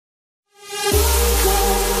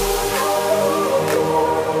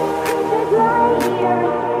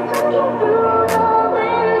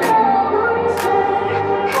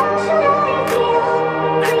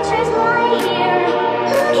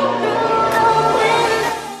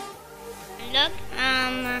Look,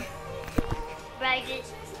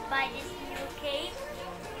 by this new cave,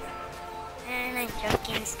 and I'm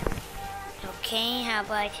joking. Okay, how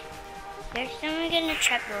about there's someone gonna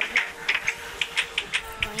trap over?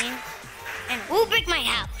 Go in, and who break my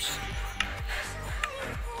house?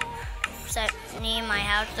 So near my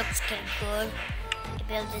house looks kind of good. I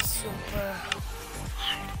built this super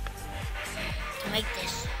hard to make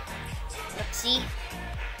this. Look, see,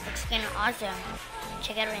 looks kind of awesome.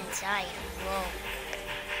 Check out inside. Whoa.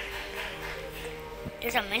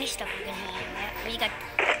 There's so many stuff we can have. We got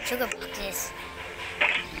sugar boxes.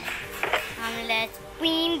 Let's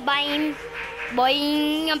boing, boing,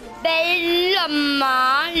 boing, bell,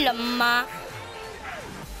 llama.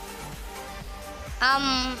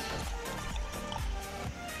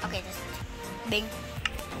 Okay, that's it. Bing.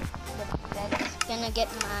 That's gonna get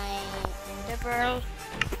my ender pearl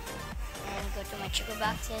and go to my sugar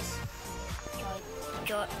boxes.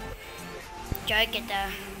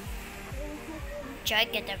 Joy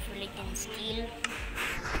get the freaking steel.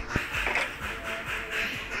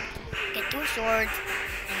 Get 2 swords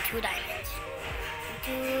and 2 diamonds.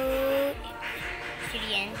 2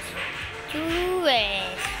 obsidians. 2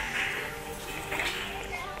 ways.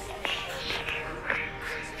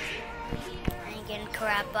 And again,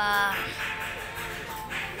 crap.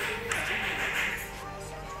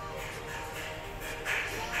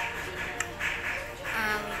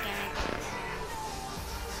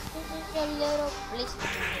 A little place we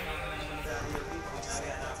can do.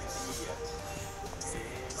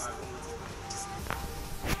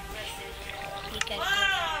 You can go.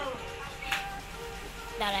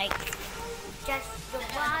 That like just the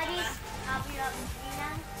bodies of Latina.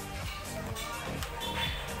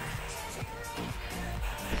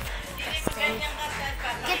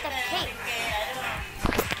 Get the cake.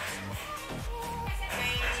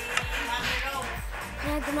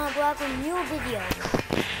 Now gumagawa ko new video.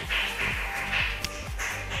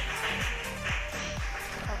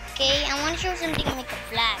 Okay, I want to show something like a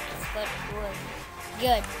flag. It's got wood.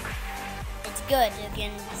 Good. It's good. You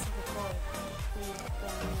can super cool.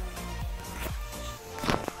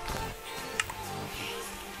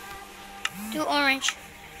 2 orange.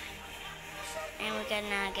 And we're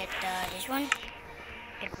gonna get this one.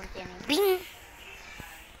 Everything. Bing!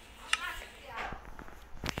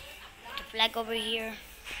 The flag over here.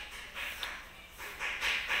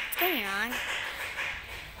 What's going on?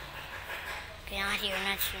 Okay, not here. And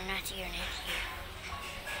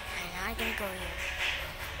I'm gonna go here.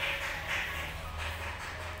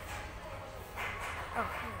 Oh,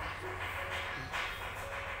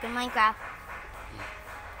 good Minecraft.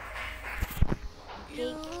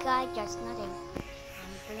 Okay, guys, just nothing.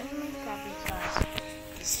 I'm playing Minecraft because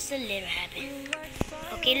this is a little habit.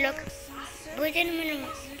 Okay, look. Put in a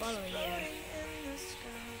follow here.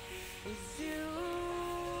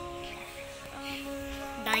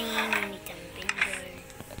 Dying.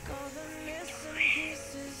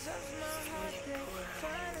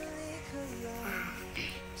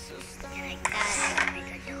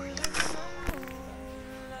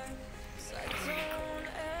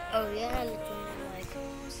 Oh yeah, looking like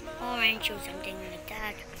orange or something like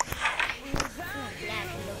that. Black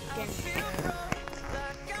looking good.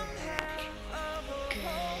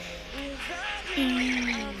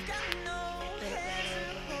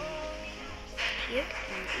 Here.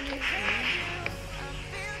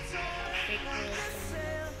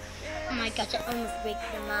 Oh my gosh, I almost break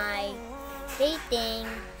my thing.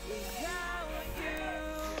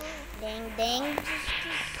 Dang, dang.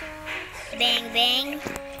 Bang, bang.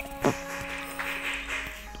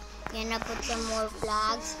 Gonna put some more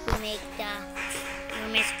flags to make the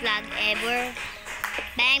warmest flag ever.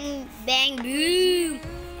 Bang, bang, boom.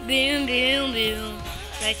 Boom, boom, boom.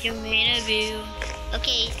 Like you made a boom.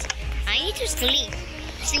 Okay, I need to sleep.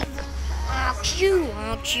 Sleep. Oh, cute.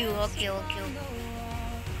 Oh, cute. Okay, okay.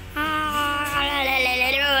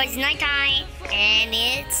 It's nighttime. And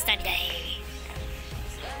it's Sunday.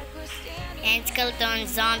 And skeleton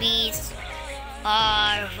zombies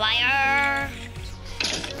are fire.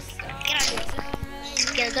 Get out of here.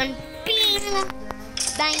 Skeleton, bing,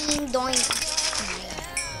 bang, doink.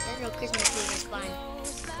 That's no Christmas tree is fun.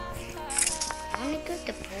 I want to go to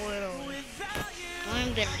the portal. I want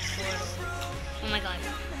to build a portal. Oh my god.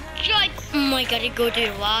 Shut! Oh my god, I go to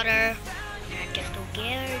the water. Not just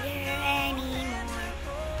together anymore.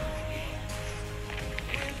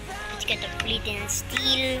 Let's get the flint and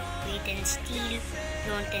steel, flint and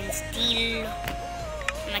steel.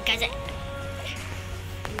 Oh my God.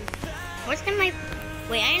 What's in my...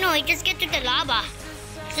 Wait, I know, I just get to the lava.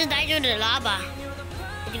 Just die to the lava.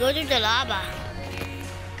 Let's go to the lava.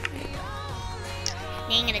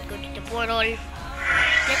 Dang, let's go to the portal.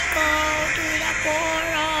 Let's go to the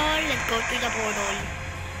portal. Let's go to the portal.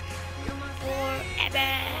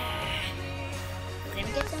 Forever. We're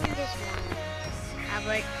gonna get some of this one. How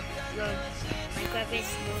about your Minecraft is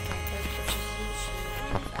smooth until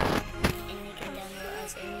and you can download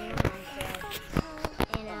us a new Minecraft.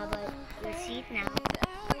 And how about you'll see it now.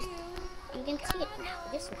 You can see it now,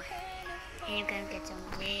 this one. And you can get some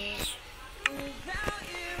of this.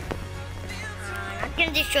 I'm not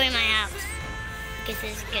gonna destroy my house because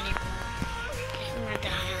this is not the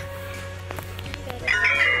house.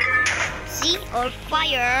 See, or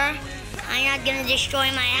fire. I'm not gonna destroy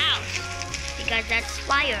my house because that's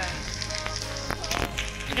fire.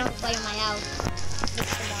 Don't fire my house. Look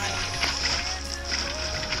for water.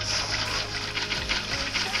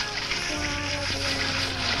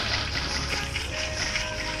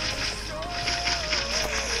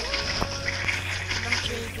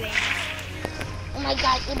 Oh my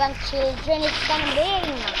God, ibang children, it's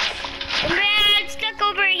coming. It's stuck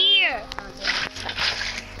over here.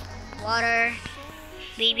 Water,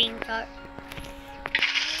 bathing tart,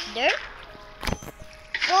 dirt,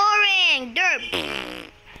 boring, dirt,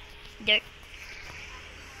 dirt,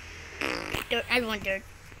 dirt. I want dirt.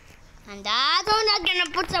 And that's I'm not gonna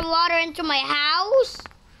put some water into my house.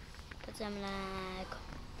 Put some like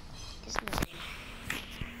this music.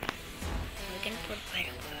 We can put right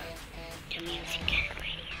over the music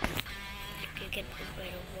right here. You can put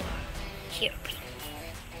right over here.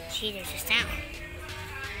 See, there's a sound.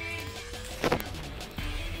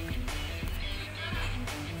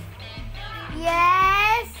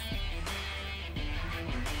 Yes.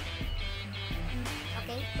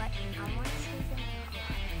 Okay, but I want to see them.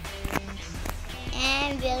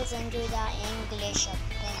 And we'll do the English of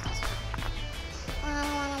things. I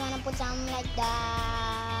wanna put some like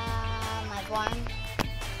my farm.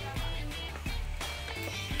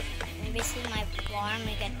 And basically my farm,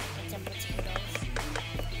 I can put some potatoes.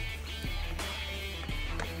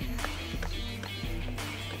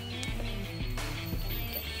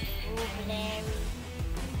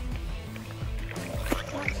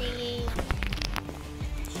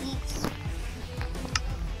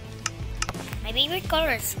 My favorite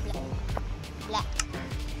color is black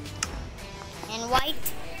and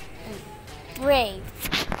white and gray.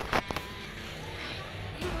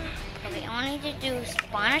 Okay, I wanted to do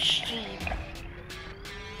spawn a sheep.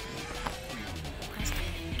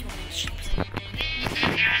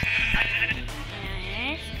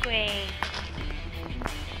 It's gray.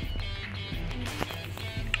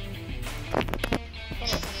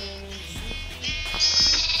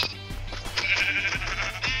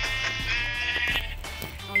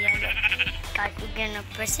 We're gonna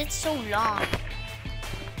press it so long.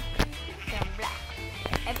 Turn black.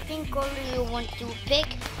 Everything color you want to pick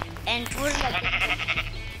and put like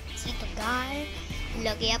see the guy.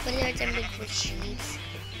 Look, yeah, put there some big food sheets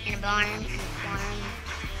and a barn and a farm.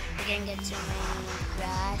 We're gonna get some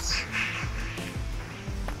grass.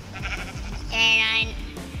 And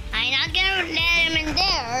I'm not gonna let him in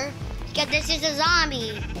there because this is a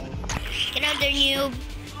zombie. Get out there, noob.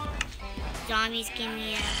 Zombies give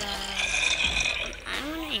me I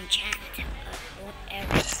want to enchant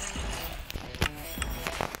everything.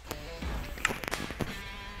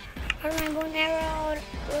 Where's my bow and arrow?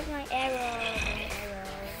 Where's my arrow?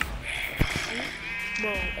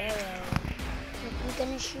 Bow, arrow. Look, we're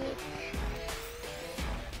gonna shoot.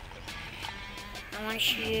 I want to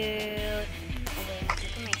shoot. Okay, look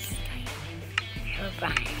at my style.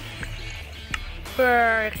 Herobrine.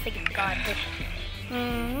 Brrr, looks like it got it.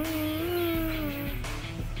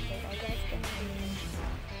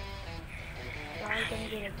 I'm gonna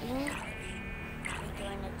get a bean.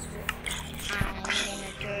 I'm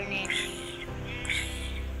gonna turn it.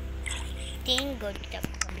 Then go to the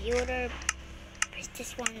computer. Press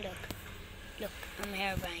this one. Look, I'm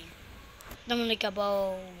Herobrine. I'm like a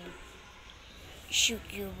bow. Shoot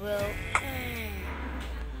you, bro.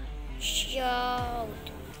 Shoot.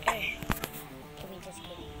 Okay, just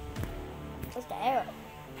kidding. What's the arrow?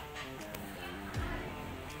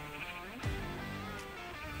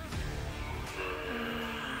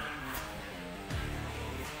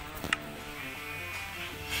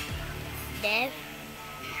 Dev.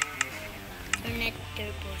 Turn it 3%.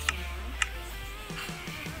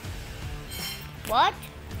 What?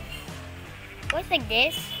 What's like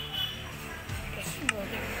this? This is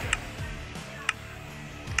broken.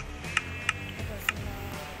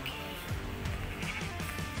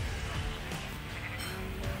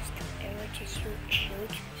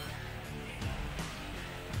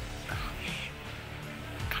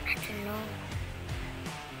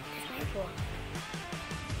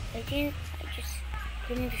 I just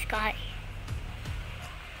put in the sky.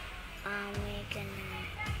 We're gonna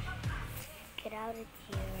get out of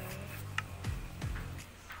here,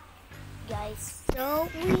 guys. So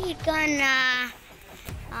we gonna,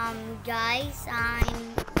 guys,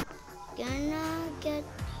 I'm gonna get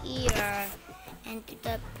here into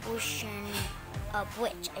the potion of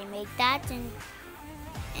which I made that,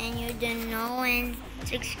 and you don't know, and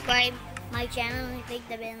subscribe my channel and click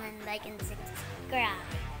the bell and like and subscribe.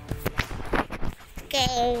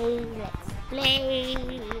 Okay, let's play.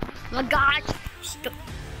 Oh my gosh!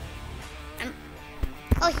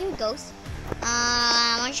 Oh, here it goes.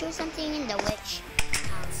 I want to show something in the witch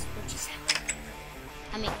house, which is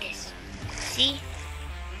I make this. See?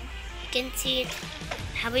 You can see it.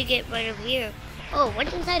 How we get right over here? Oh,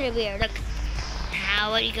 what's inside of here? Look. How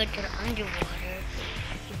about you go to the underwater?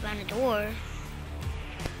 You found a door.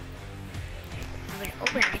 I'm gonna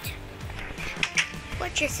open it.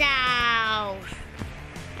 Watch yourself.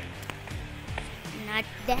 Not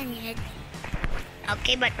done yet.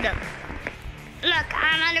 Okay, but look. Look,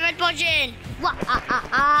 I'm on the red potion.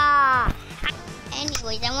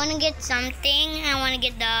 Anyways, I want to get something. I want to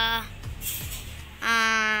get the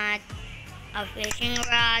a fishing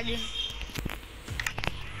rod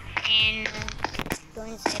and go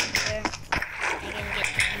inside here. I can get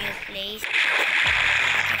a new place.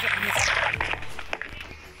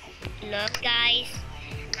 Look, guys,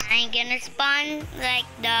 I'm gonna spawn like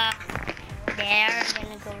there. I'm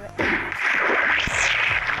gonna go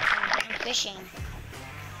fishing.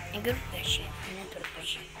 I'm good fishing.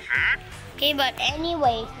 Okay, but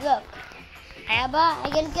anyways, look. I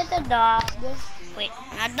gonna get the dog. Wait,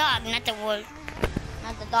 not dog, not the wolf,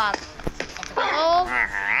 not the dog. It's a wolf.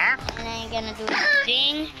 And I'm gonna do the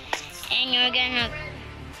thing, and you're gonna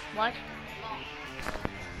what?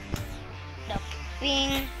 The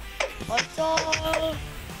thing. Also.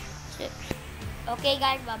 Okay,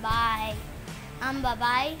 guys. Bye bye. Bye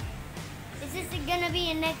bye. This is gonna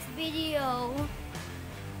be a next video,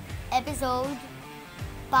 episode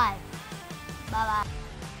 5. Bye bye.